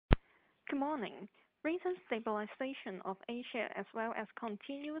Good morning. Recent stabilization of Asia as well as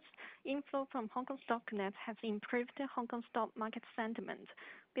continuous inflow from Hong Kong Stock Connect has improved the Hong Kong stock market sentiment.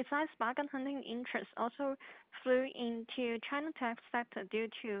 Besides, bargain hunting interest also flew into China tech sector due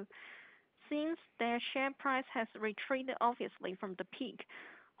to since their share price has retreated obviously from the peak.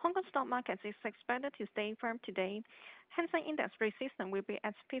 Hong Kong stock market is expected to stay firm today. Hang Seng Index resistance will be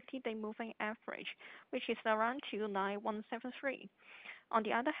at 50-day moving average, which is around 29173. On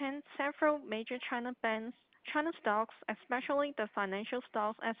the other hand, several major China stocks, especially the financial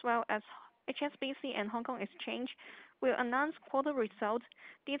stocks as well as HSBC and Hong Kong Exchange, will announce quarter results.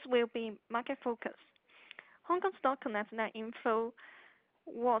 This will be market focus. Hong Kong Stock Connect net inflow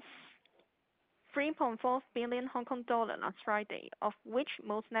was 3.4 billion Hong Kong dollar last Friday, of which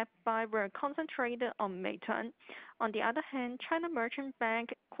most net buy were concentrated on Meituan. On the other hand, China Merchant Bank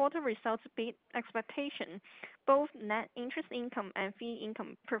quarter results beat expectation. Both net interest income and fee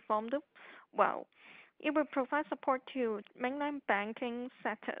income performed well. It will provide support to mainland banking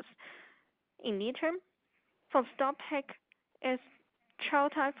sectors. In near term, for stock pick is Chow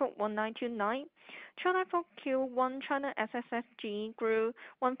Tai Fook 1929. Chow Tai Fook Q1 China SSSG grew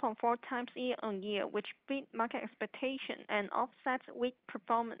 1.4 times year-on-year, which beat market expectation and offset weak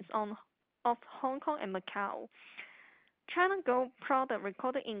performance of Hong Kong and Macau. China Gold product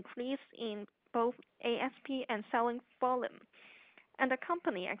recorded increase in both ASP and selling volume, and the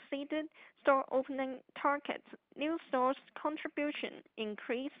company exceeded store opening targets. New stores contribution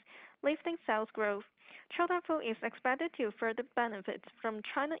increased, lifting sales growth. Chow Tai Fook is expected to further benefit from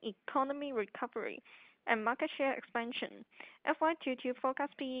China economy recovery and market share expansion. FY22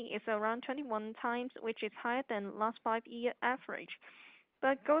 forecast PE is around 21 times, which is higher than last 5-year average.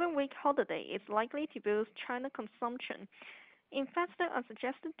 But Golden Week holiday is likely to boost China consumption. Investors are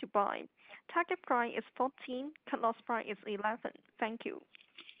suggested to buy. Target price is 14, cut loss price is 11. Thank you.